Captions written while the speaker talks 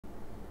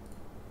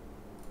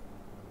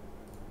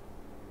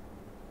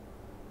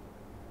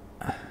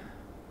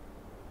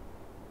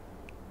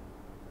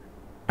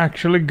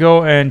actually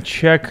go and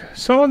check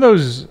some of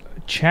those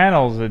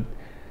channels that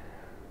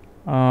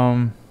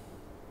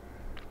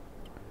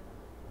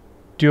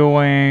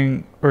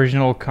doing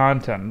original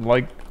content,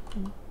 like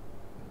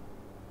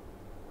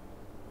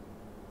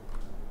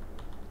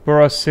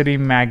Boracity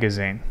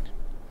magazine.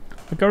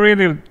 Like, I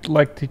really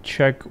like to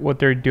check what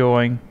they're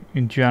doing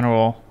in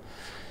general.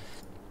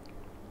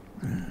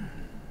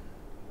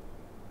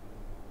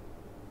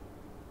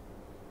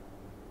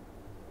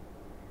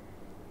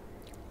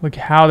 Like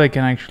how they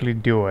can actually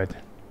do it.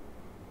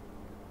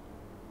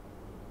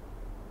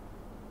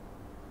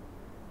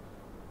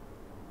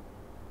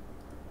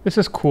 This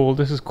is cool.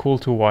 This is cool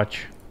to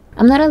watch.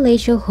 I'm not a late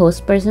show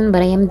host person,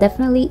 but I am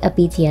definitely a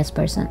BTS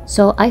person.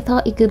 So I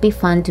thought it could be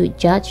fun to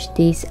judge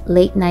these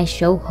late night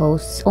show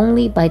hosts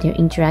only by their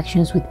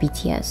interactions with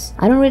BTS.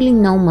 I don't really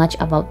know much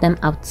about them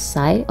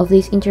outside of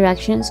these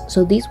interactions,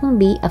 so this won't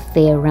be a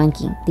fair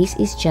ranking. This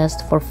is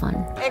just for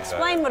fun.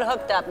 Explain what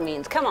hooked up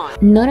means, come on.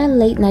 Not a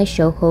late night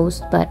show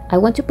host, but I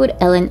want to put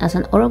Ellen as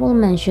an honorable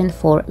mention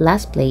for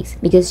last place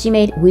because she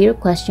made weird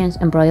questions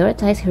and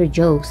prioritized her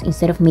jokes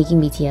instead of making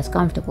BTS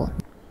comfortable.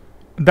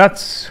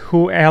 That's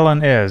who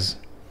Ellen is.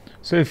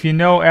 So if you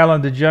know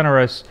Ellen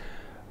DeGeneres,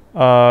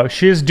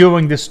 she is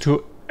doing this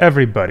to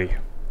everybody.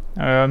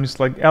 It's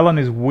like Ellen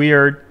is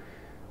weird.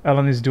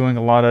 Ellen is doing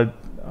a lot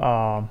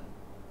of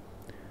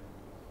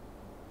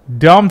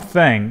dumb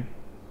thing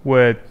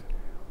with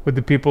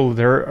the people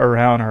that are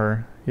around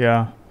her.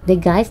 Yeah. The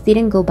guys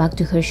didn't go back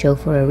to her show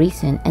for a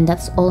reason, and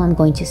that's all I'm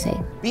going to say.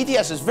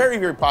 BTS is very,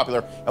 very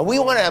popular, and we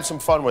want to have some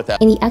fun with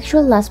that. In the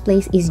actual last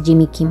place is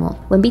Jimmy Kimmel.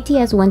 When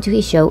BTS went to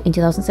his show in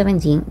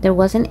 2017, there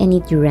wasn't any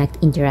direct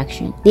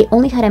interaction. They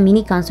only had a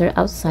mini concert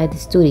outside the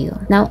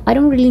studio. Now, I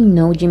don't really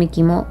know Jimmy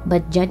Kimmel,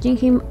 but judging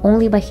him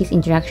only by his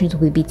interactions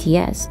with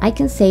BTS, I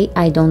can say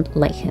I don't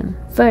like him.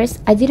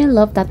 First, I didn't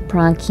love that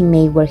prank he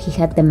made where he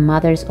had the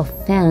mothers of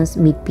fans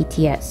meet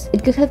BTS.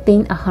 It could have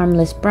been a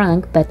harmless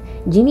prank, but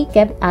Jimmy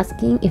kept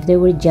asking if they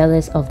were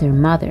jealous of their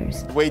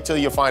mothers. Wait till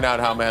you find out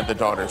how mad the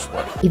daughters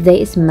were. If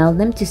they smelled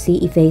them to see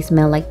if they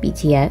smell like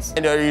BTS.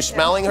 And are you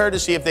smelling her to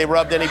see if they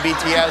rubbed any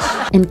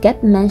BTS? And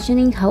kept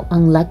mentioning how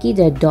unlucky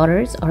their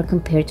daughters are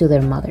compared to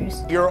their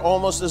mothers. You're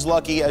almost as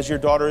lucky as your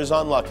daughter is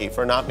unlucky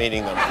for not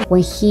meeting them.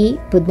 When he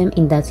put them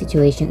in that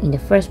situation in the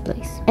first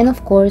place. And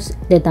of course,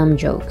 the dumb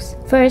jokes.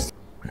 First,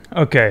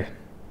 okay,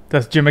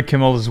 that's Jimmy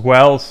Kimmel as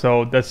well,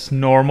 so that's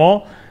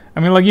normal. I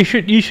mean, like,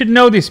 you should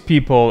know these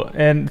people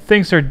and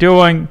things they're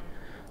doing.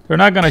 They're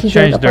not gonna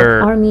change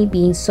their army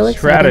being so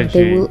strategy.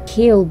 Excited they will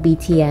kill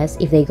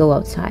BTS if they go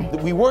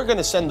outside. We were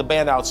gonna send the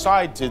band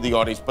outside to the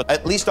audience, but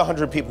at least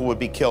 100 people would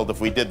be killed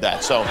if we did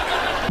that, so.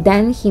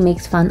 Then he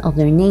makes fun of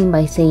their name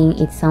by saying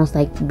it sounds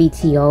like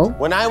BTO.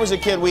 When I was a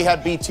kid, we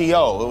had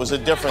BTO. It was a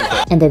different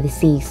thing. And the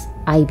disease,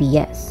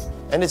 IBS.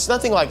 And it's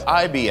nothing like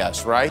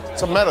IBS, right?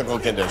 It's a medical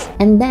condition.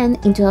 And then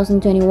in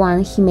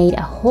 2021, he made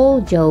a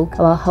whole joke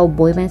about how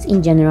boy bands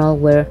in general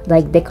were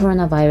like the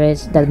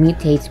coronavirus that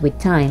mutates with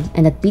time,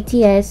 and that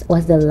BTS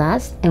was the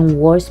last and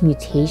worst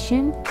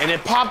mutation. And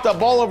it popped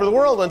up all over the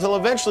world until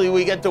eventually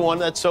we get to one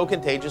that's so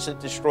contagious it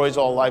destroys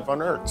all life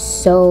on Earth.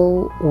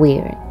 So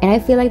weird. And I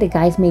feel like the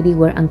guys maybe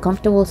were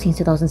uncomfortable since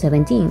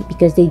 2017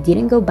 because they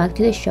didn't go back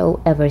to the show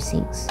ever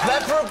since.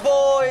 Leper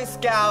Boy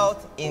Scout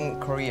in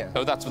Korea.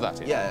 Oh, that's what that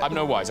is. Yeah. I'm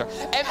no wiser.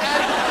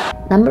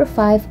 Number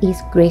 5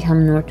 is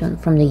Graham Norton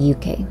from the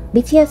UK.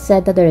 BTS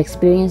said that their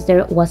experience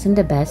there wasn't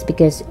the best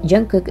because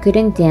Jungkook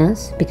couldn't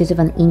dance because of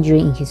an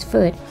injury in his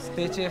foot.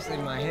 Stitches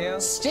in my hair.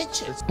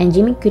 Stitches. And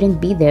Jimmy couldn't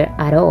be there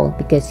at all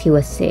because he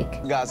was sick.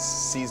 Got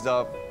seized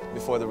up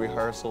before the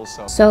rehearsal,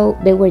 so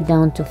they were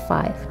down to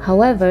 5.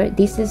 However,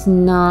 this is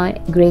not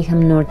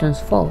Graham Norton's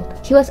fault.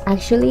 He was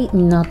actually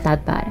not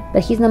that bad,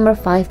 but he's number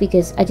 5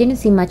 because I didn't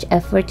see much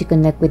effort to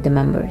connect with the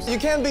members. You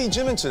can't beat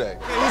Jimin today.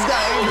 He's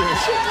got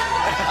English.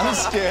 I'm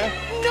scared.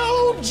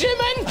 No,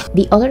 Jimin!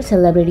 The other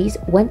celebrities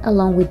went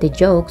along with the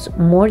jokes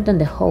more than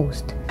the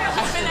host.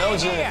 No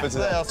Jimin for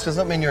today. Does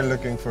that mean you're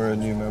looking for a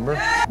new member?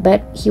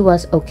 But he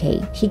was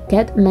okay. He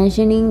kept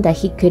mentioning that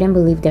he couldn't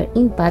believe their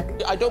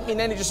impact. I don't mean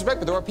any disrespect,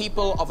 but there are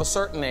people of a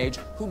certain age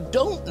who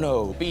don't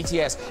know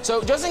BTS.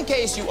 So just in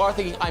case you are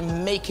thinking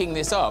I'm making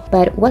this up.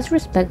 But was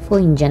respectful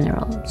in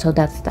general, so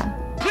that's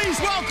that. Please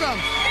welcome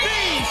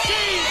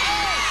BTS!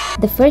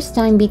 The first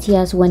time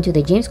BTS went to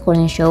the James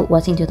Corden show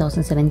was in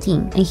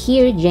 2017, and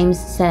here James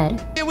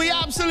said, We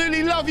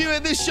absolutely love you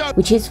at this show!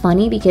 Which is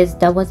funny because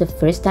that was the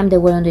first time they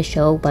were on the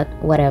show, but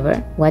whatever,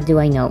 what do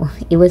I know?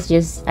 It was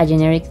just a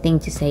generic thing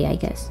to say, I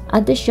guess.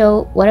 At the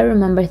show, what I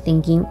remember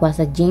thinking was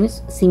that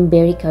James seemed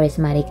very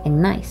charismatic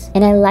and nice,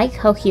 and I like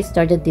how he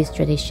started this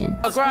tradition.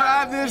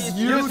 Subscribe this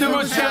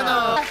YouTube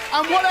channel.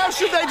 And what else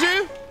should they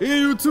do?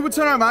 이 유튜브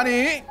채널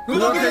많이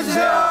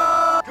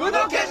구독해주세요.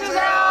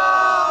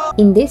 구독해주세요.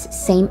 In this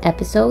same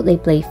episode, they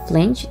played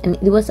Flinch, and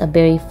it was a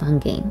very fun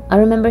game. I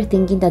remember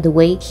thinking that the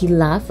way he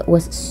laughed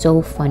was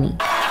so funny.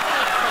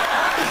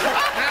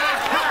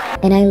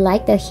 And I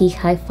like that he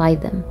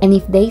high-fived them. And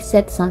if they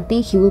said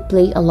something, he would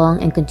play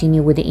along and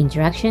continue with the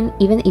interaction,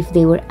 even if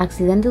they were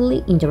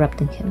accidentally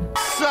interrupting him.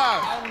 So,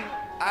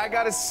 I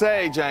gotta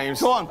say,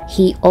 James. Go on.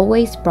 He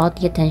always brought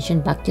the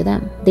attention back to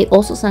them. They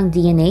also sang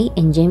DNA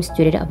and James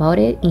tweeted about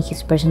it in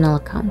his personal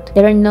account.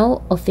 There are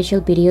no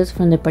official videos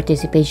from their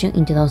participation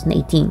in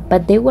 2018,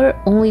 but they were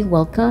only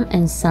welcome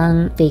and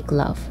sang Fake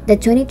Love. The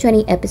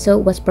 2020 episode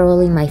was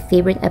probably my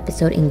favorite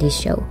episode in this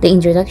show. The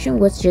introduction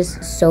was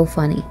just so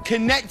funny.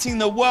 Connecting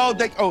the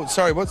world. Oh,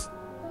 sorry, what's...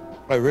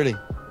 Oh, really?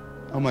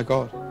 Oh my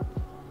God.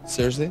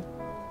 Seriously?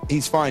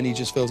 He's fine, he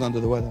just feels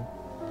under the weather.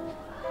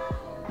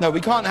 No,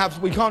 we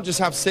can't just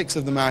have 6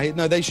 of them out here.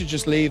 No, they should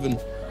just leave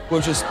and we'll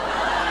just...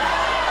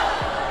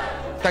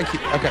 Thank you,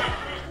 okay.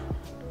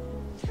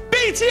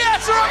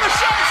 BTS are on the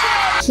show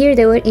today! Here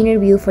they were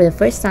interviewed for the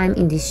first time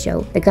in this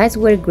show. The guys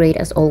were great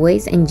as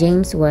always and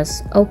James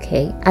was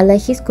okay. I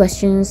like his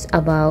questions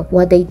about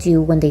what they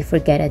do when they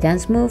forget a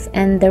dance move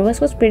and the rest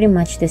was pretty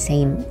much the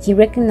same. He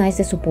recognized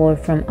the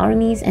support from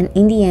armies and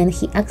in the end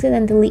he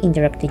accidentally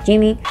interrupted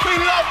Jimmy. We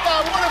love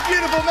that, what a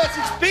beautiful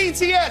message.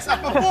 BTS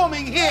are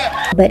performing here.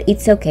 But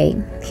it's okay.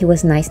 He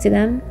was nice to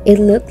them. It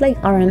looked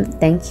like RM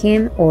thanked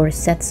him or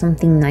said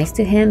something nice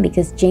to him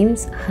because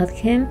James hugged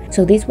him,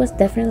 so this was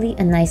definitely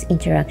a nice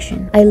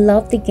interaction. I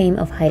love the game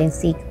of hide and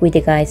seek with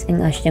the guys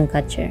and Ashton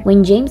Kutcher.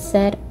 When James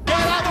said, Get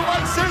out of the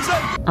way,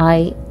 Susan!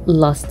 I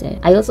lost it.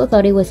 I also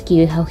thought it was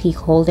cute how he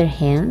held their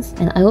hands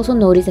and I also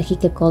noticed that he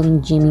kept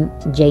calling Jimmy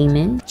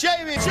Jamin.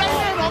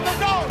 Jamin on the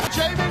go!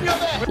 Jamin, you're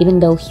there! Even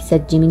though he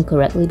said Jimin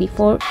correctly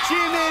before.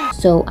 Jamin!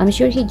 So I'm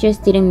sure he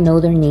just didn't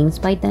know their names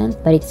by then,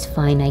 but it's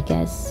fine I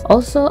guess.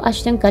 Also,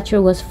 Ashton Kutcher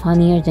was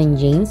funnier than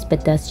James,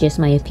 but that's just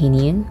my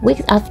opinion.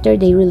 Weeks after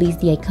they released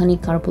the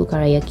iconic Carpool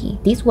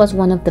Karaoke, this was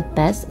one of the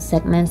best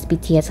segments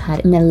BTS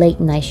had in a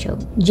late night show.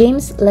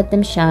 James let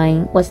them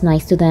shine, was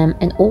nice to them,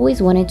 and always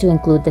wanted to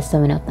include the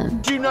 7 of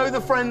them. Do you know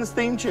the Friends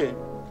theme tune?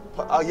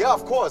 Yeah,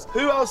 of course.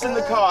 Who else in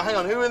the car? Hang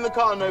on, who in the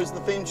car knows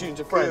the theme tune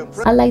to Friends?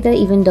 I like that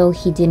even though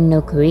he didn't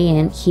know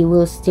Korean, he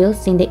will still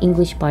sing the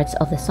English parts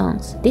of the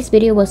songs. This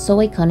video was so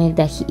iconic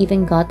that he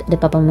even got the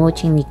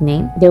Papamochi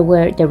nickname. There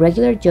were the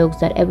regular jokes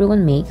that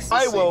everyone makes.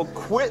 I will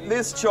quit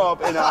this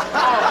job in a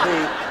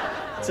heartbeat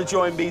to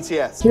join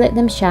BTS. He let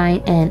them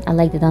shine and I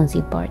like the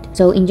dancing part.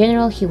 So in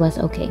general, he was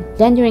okay.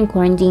 Then during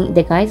quarantine,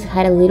 the guys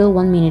had a little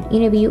 1-minute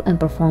interview and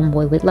performed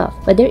Boy With Love.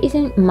 But there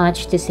isn't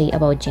much to say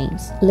about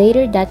James.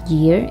 Later that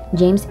year,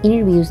 James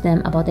interviews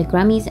them about the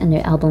Grammys and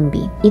their album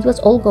B. It was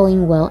all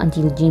going well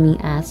until Jimmy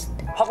asked,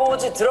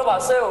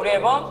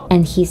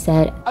 and he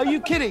said, Are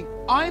you kidding?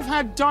 I've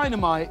had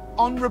Dynamite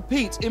on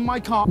repeat in my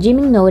car.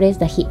 Jimmy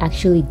noticed that he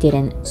actually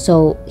didn't.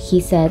 So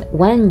he said,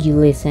 when you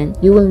listen,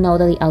 you will know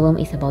that the album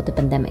is about the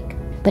pandemic.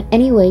 But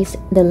anyways,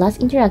 the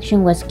last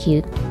interaction was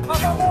cute,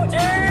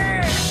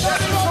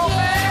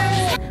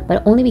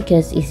 but only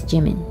because it's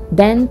Jimin.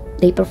 Then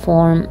they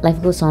perform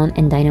Life Goes On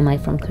and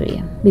Dynamite from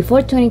Korea.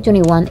 Before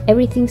 2021,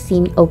 everything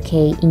seemed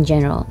okay in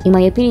general. In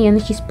my opinion,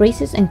 his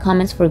praises and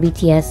comments for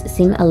BTS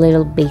seem a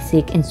little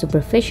basic and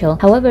superficial.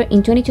 However,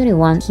 in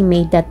 2021, he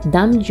made that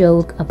dumb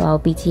joke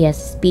about BTS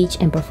speech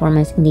and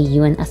performance in the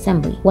UN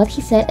Assembly. What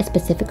he said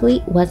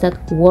specifically was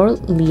that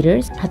world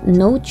leaders had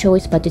no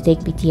choice but to take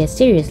BTS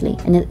seriously,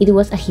 and that it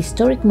was a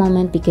historic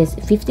moment because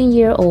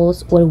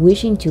 15-year-olds were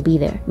wishing to be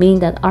there, meaning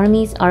that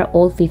armies are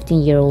all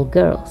 15-year-old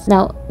girls.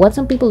 Now, what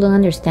some people don't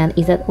understand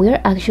is that we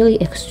are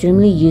actually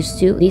extremely used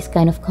to these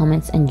kind of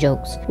comments and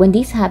jokes. When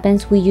this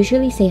happens, we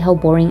usually say how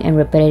boring and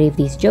repetitive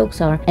these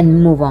jokes are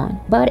and move on.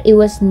 But it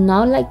was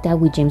not like that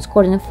with James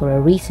Corden for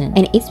a reason,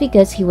 and it's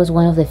because he was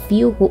one of the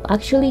few who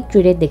actually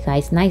treated the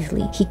guys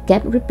nicely. He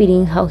kept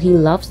repeating how he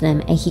loves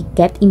them and he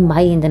kept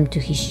inviting them to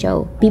his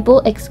show. People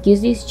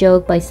excuse this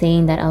joke by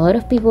saying that a lot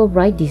of people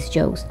write these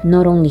jokes,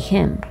 not only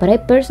him. But I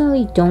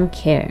personally don't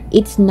care.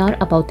 It's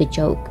not about the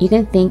joke. You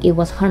can think it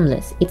was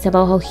harmless. It's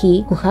about how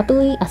he, who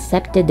happily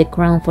accepted the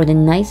crown for the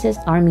nicest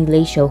army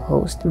late show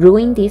host,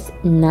 ruined this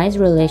nice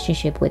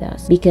relationship with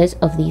us because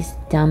of this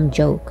dumb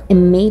joke.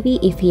 And maybe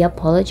if he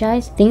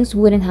apologized, things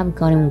wouldn't have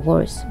gotten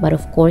worse, but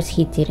of course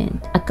he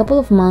didn't. A couple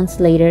of months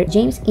later,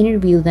 James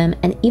interviewed them,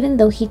 and even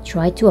though he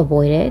tried to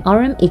avoid it,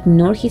 RM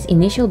ignored his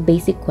initial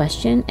basic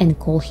question and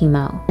called him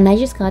out. And I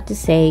just got to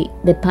say,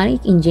 the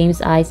panic in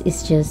James' eyes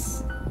is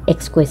just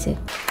exquisite.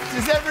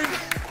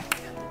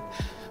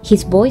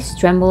 His voice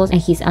trembles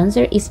and his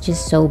answer is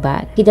just so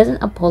bad. He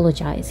doesn't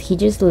apologize, he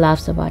just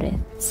laughs about it.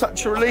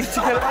 Such a relief to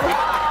get away.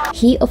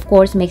 He of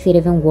course makes it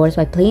even worse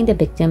by playing the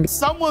victim.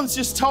 Someone's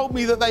just told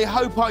me that they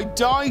hope I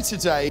die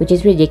today. Which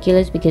is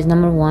ridiculous because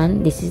number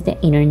one, this is the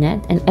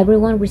internet and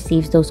everyone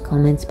receives those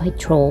comments by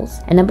trolls.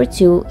 And number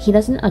two, he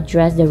doesn't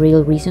address the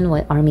real reason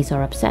why armies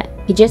are upset.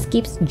 He just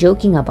keeps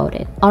joking about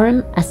it.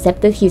 RM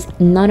accepted his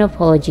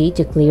non-apology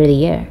to clear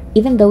the air,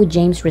 even though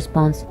James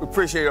responds,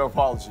 Appreciate your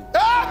apology.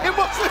 It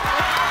wasn't.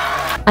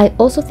 I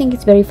also think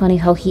it's very funny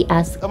how he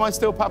asks, Am I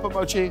still Papa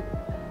Mochi?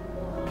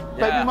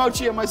 Baby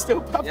Mochi, am I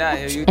still Papa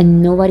Mochi?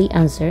 And nobody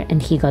answered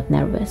and he got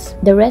nervous.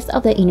 The rest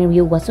of the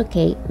interview was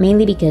okay,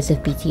 mainly because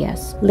of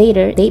BTS.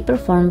 Later, they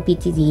performed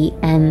PTD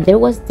and there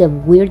was the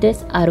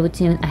weirdest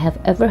auto-tune I have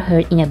ever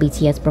heard in a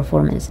BTS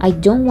performance. I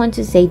don't want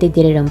to say they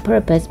did it on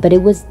purpose, but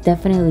it was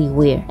definitely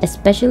weird,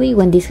 especially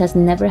when this has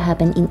never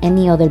happened in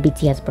any other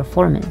BTS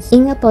performance.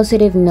 In a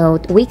positive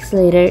note, weeks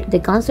later, the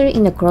concert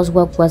in the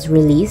crosswalk was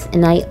released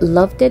and I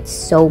loved it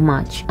so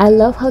much. I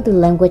love how the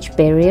language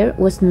barrier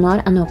was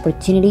not an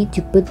opportunity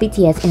to put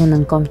BTS in an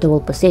uncomfortable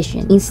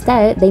position.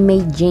 Instead, they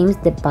made James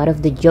the butt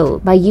of the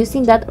joke by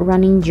using that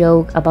running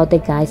joke about the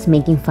guys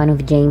making fun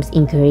of James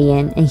in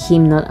Korean and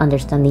him not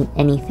understanding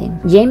anything.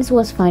 James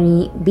was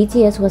funny,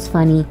 BTS was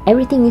funny,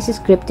 everything is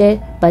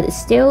scripted, but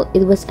still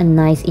it was a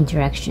nice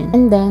interaction.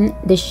 And then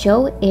the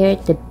show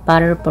aired the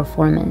Butter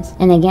performance,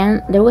 and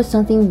again there was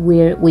something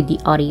weird with the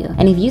audio.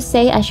 And if you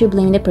say I should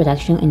blame the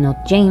production and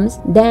not James,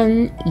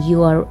 then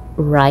you are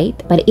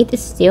right, but it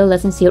still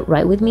doesn't sit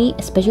right with me,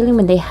 especially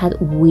when they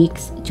had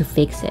weeks to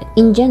fix it.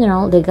 In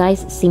general, the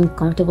guys seemed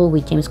comfortable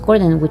with James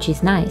Corden, which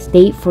is nice.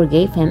 They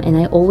forgave him and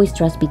I always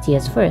trust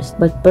BTS first,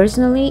 but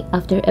personally,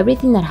 after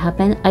everything that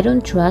happened, I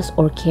don't trust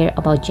or care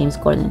about James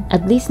Corden,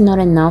 at least not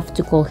enough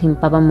to call him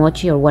Papa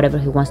Mochi or whatever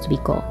he wants to be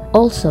called.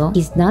 Also,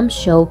 his damn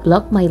show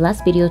blocked my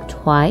last video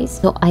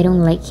twice, so I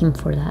don't like him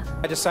for that.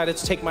 I decided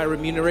to take my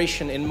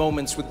remuneration in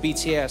moments with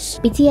BTS.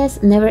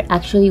 BTS never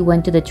actually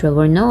went to the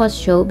Trevor Noah's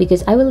show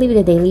because I believe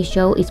The Daily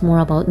Show is more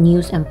about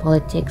news and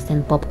politics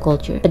than pop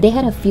culture, but they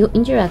had a few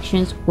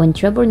interactions when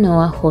Trevor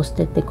Noah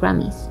hosted the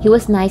Grammys. He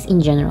was nice in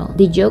general.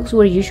 The jokes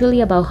were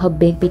usually about how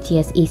big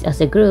BTS is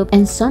as a group,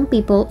 and some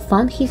people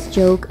found his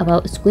joke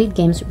about Squid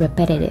Games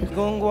repetitive.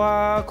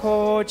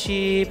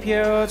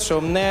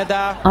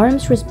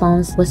 RM's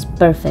response was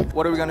perfect.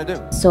 What are we gonna do?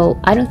 So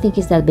I don't think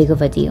it's that big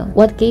of a deal.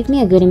 What gave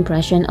me a good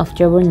impression of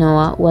Trevor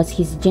Noah was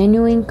his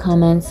genuine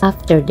comments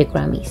after the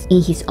Grammys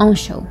in his own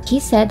show. He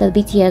said that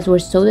BTS were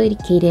so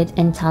dedicated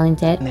and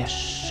talented, and they're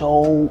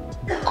so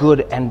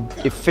good and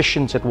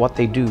efficient at what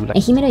they do. And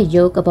he made a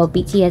joke about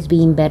BTS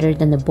being better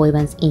than the boy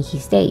bands in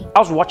his day. I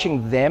was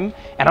watching them,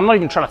 and I'm not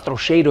even trying to throw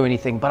shade or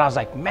anything, but I was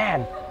like,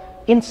 man,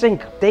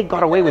 NSYNC, they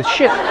got away with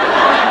shit.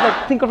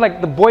 Like, think of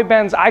like the boy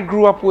bands I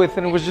grew up with,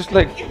 and it was just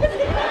like,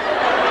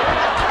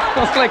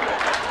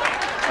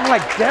 I'm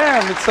like,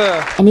 damn, it's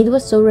a... And it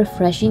was so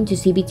refreshing to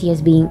see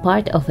BTS being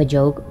part of a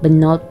joke, but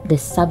not the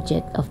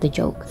subject of the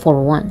joke,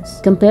 for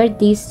once. Compare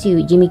this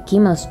to Jimmy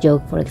Kimmel's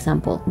joke, for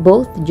example.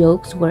 Both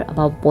jokes were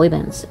about boy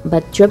bands,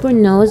 but Trevor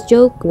Noah's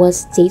joke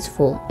was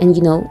tasteful and,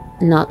 you know,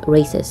 not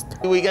racist.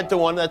 We get to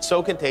one that's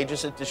so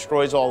contagious it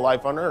destroys all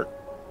life on Earth.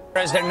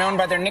 As they're known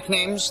by their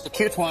nicknames, the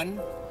cute one,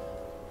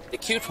 the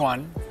cute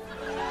one,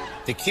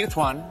 the cute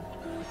one,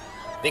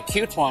 the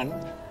cute one,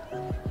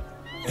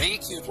 the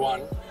cute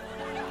one,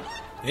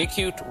 the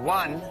cute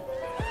one,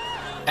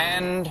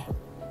 and,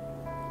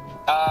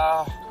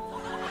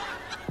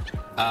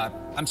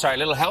 I'm sorry, a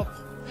little help?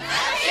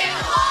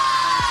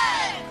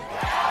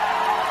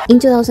 In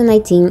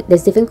 2019, The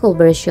Stephen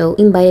Colbert Show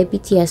invited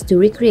BTS to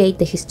recreate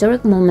the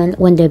historic moment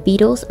when the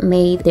Beatles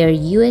made their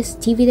US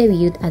TV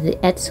debut at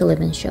the Ed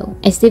Sullivan Show.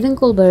 Stephen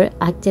Colbert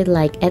acted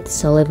like Ed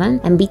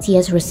Sullivan and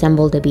BTS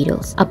resembled the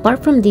Beatles.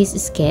 Apart from this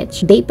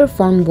sketch, they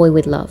performed Boy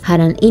With Love, had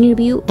an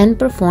interview, and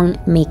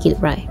performed Make It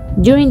Right.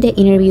 During the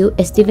interview,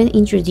 Stephen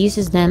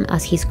introduces them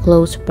as his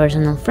close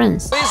personal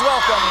friends. Please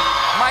welcome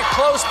my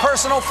close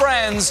personal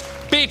friends,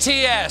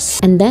 BTS.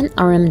 And then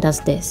RM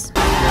does this.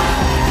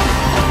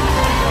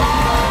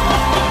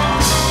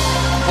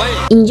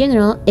 In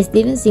general,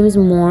 Steven seems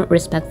more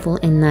respectful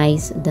and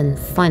nice than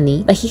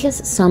funny, but he has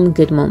some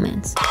good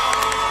moments.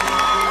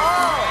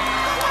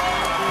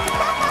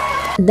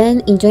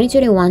 Then, in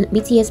 2021,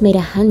 BTS made a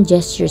hand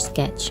gesture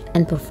sketch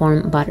and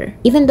performed Butter.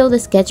 Even though the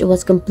sketch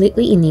was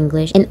completely in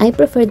English, and I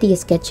prefer the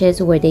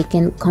sketches where they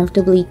can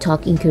comfortably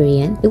talk in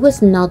Korean, it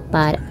was not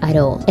bad at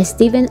all.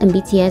 Steven and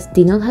BTS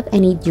did not have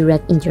any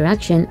direct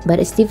interaction,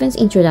 but Steven's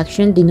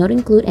introduction did not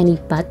include any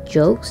bad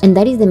jokes, and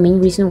that is the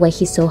main reason why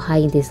he's so high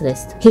in this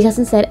list. He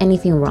hasn't said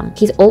anything wrong.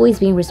 He's always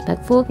been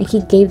respectful, and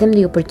he gave them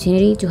the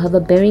opportunity to have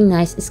a very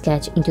nice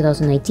sketch in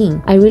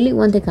 2019. I really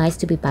want the guys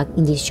to be back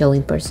in this show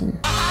in person.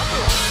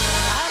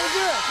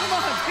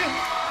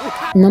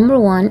 Number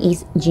 1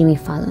 is Jimmy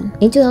Fallon.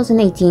 In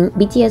 2018,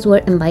 BTS were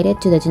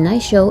invited to The Tonight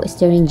Show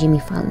starring Jimmy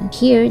Fallon.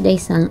 Here, they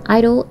sang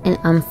Idol and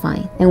I'm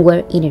Fine and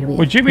were interviewed.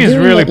 Well, Jimmy is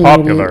really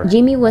popular.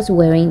 Jimmy was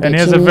wearing the and he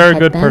has a Jimmy very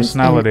good headbands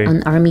personality. and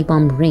an army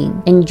bomb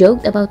ring and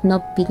joked about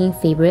not picking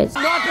favorites.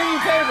 Not picking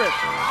favorites!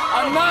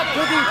 I'm not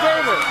picking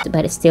favorites!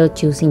 But still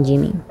choosing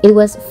Jimmy. It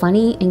was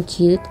funny and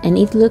cute, and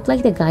it looked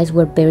like the guys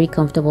were very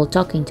comfortable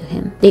talking to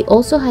him. They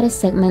also had a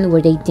segment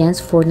where they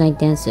danced Fortnite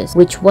dances,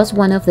 which was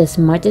one of the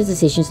smartest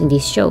decisions in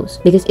these shows,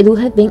 because it would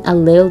have been a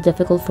little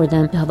difficult for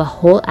them to have a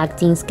whole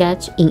acting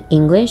sketch in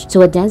English,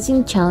 so a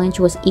dancing challenge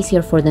was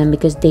easier for them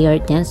because they are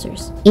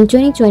dancers. In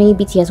 2020,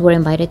 BTS were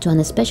invited to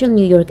a special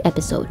New York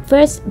episode.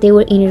 First, they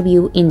were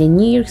interviewed in the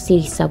New York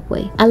City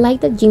subway. I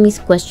like that Jimmy's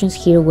questions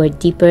here were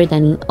deeper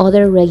than in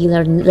other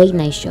regular late late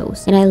night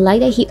shows, and I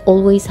like that he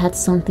always had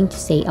something to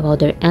say about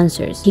their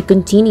answers. He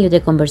continued the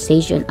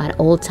conversation at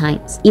all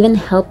times, even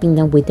helping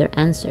them with their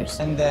answers.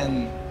 And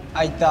then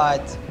I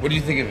thought, what do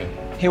you think of him?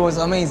 He was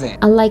amazing.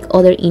 Unlike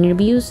other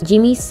interviews,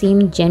 Jimmy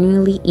seemed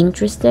genuinely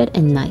interested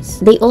and nice.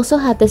 They also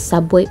had the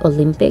Subway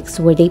Olympics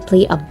where they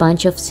played a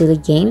bunch of silly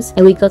games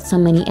and we got so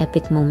many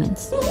epic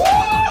moments.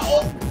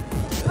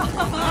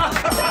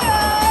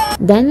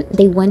 Then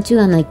they went to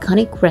an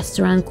iconic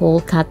restaurant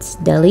called Kat's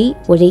Deli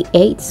where they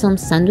ate some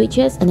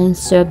sandwiches and then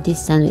served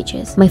these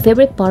sandwiches. My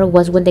favorite part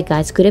was when the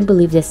guys couldn't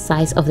believe the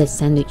size of the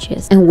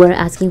sandwiches and were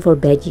asking for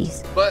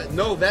veggies. But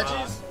no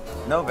veggies?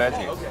 No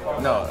veggies.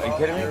 No, are you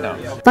kidding me? No.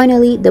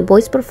 Finally, the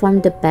boys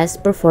performed the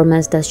best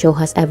performance the show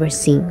has ever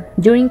seen.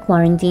 During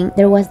quarantine,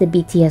 there was the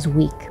BTS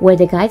week, where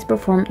the guys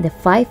performed the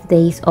 5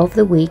 days of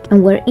the week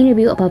and were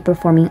interviewed about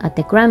performing at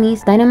the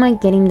Grammys,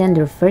 Dynamite getting them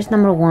their first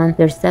 #1,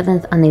 their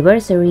 7th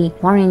anniversary,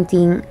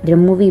 quarantine, their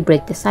movie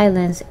Break the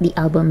Silence, the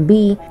album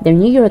B, their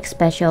New York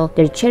special,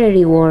 their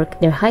charity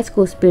work, their high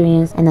school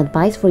experience, and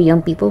advice for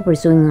young people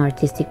pursuing an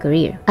artistic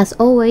career. As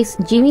always,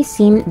 Jimmy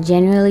seemed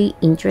genuinely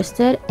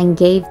interested and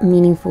gave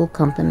meaningful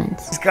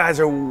compliments. These guys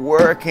are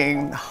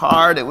working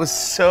hard. It was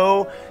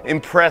so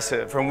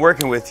impressive from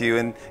working with you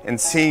and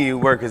seeing you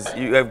work.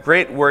 You have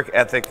great work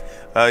ethic.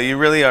 You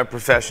really are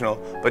professional,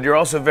 but you're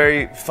also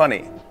very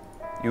funny.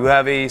 You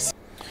have a...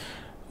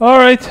 All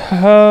right.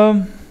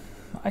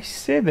 I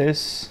say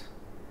this.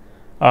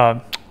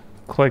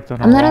 Clicked on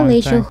the I'm not wrong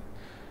really thing. sure.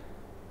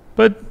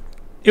 But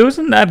it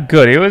wasn't that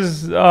good. It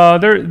was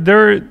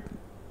there are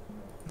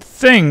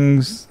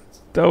things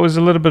that was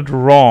a little bit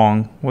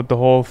wrong with the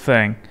whole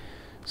thing.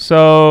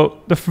 So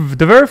the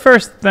very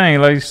first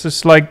thing, like, it's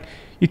just like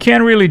you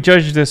can't really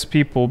judge these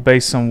people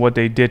based on what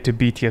they did to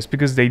BTS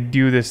because they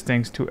do these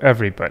things to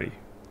everybody.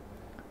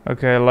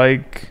 Okay,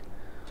 like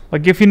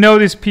if you know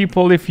these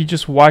people, if you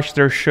just watch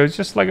their shows,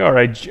 just like, all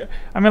right.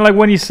 I mean, like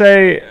when you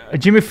say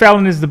Jimmy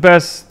Fallon is the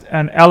best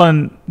and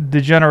Ellen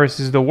DeGeneres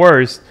is the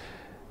worst,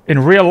 in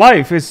real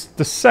life it's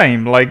the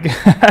same. Like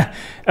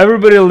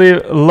everybody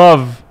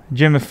love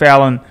Jimmy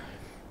Fallon.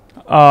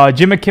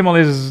 Jimmy Kimmel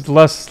is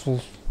less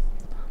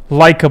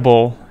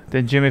likable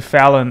than Jimmy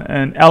Fallon,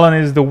 and Ellen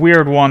is the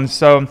weird one.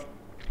 So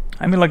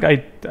I mean, like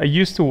I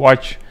used to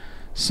watch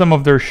some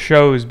of their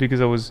shows because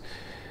I was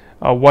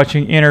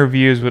watching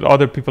interviews with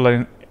other people,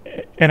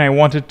 and I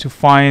wanted to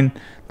find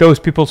those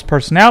people's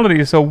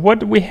personalities. So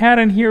what we had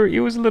in here, it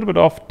was a little bit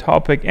off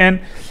topic,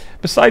 and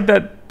beside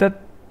that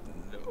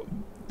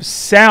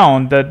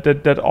sound,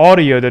 that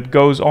audio that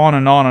goes on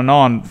and on and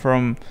on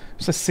from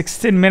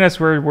 16 minutes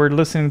where we're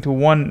listening to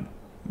one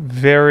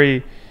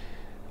very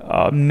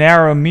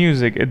narrow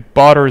music, it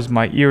bothers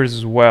my ears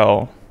as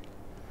well.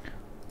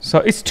 So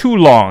it's too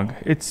long.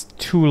 It's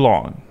too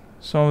long.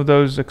 Some of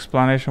those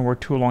explanations were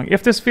too long.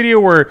 If this video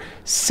were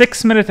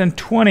 6 minutes and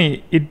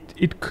 20,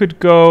 it could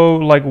go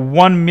like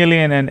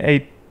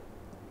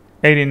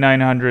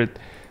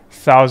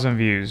 1,089,000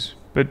 views.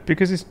 But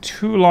because it's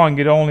too long,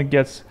 it only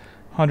gets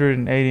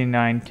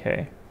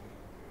 189K.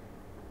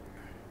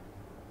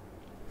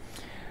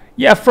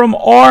 Yeah, from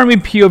ARMY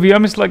POV,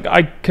 I'm just like,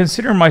 I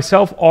consider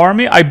myself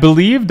ARMY. I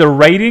believe the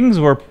ratings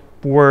were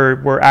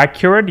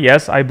accurate.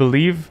 Yes, I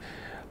believe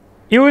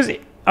it was.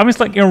 I'm just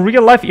like, in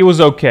real life, it was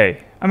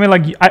okay. I mean,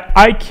 like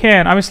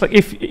I'm just like,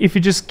 if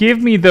you just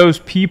give me those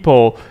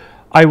people,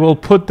 I will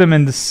put them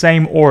in the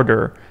same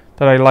order.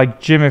 That I like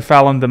Jimmy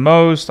Fallon the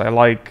most. I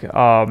like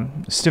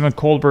Stephen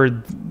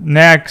Colbert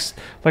next.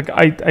 Like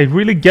I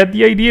really get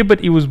the idea, but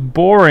it was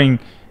boring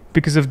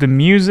because of the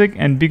music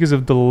and because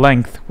of the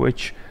length,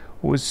 which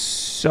was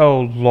so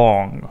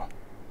long.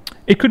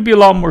 It could be a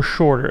lot more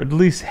shorter, at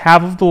least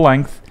half of the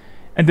length,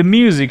 and the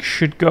music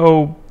should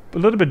go a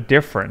little bit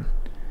different.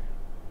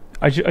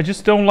 I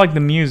just don't like the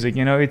music,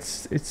 you know.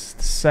 It's the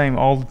same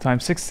all the time.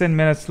 16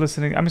 minutes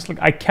listening. I'm just like,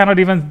 I cannot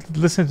even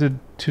listen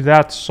to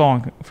that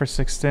song for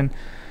 16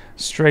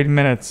 straight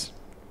minutes.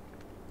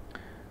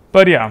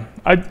 But yeah,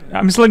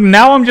 I'm just like,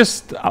 now I'm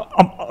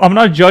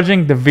not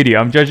judging the video.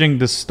 I'm judging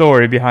the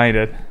story behind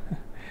it.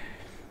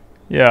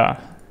 Yeah,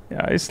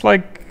 it's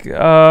like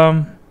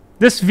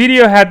this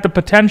video had the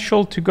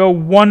potential to go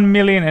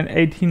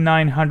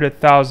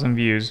 1,089,000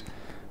 views,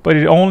 but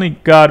it only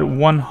got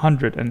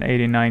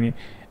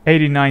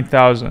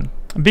 189,000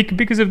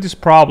 because of these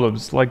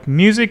problems. Like,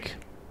 music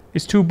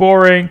is too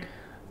boring,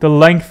 the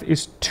length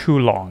is too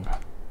long.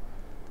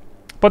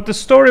 But the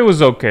story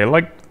was okay.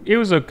 Like, it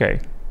was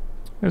okay.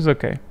 It was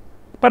okay.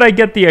 But I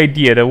get the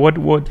idea that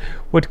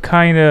what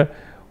kind of,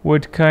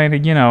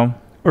 you know,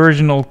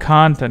 original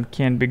content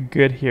can be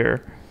good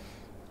here.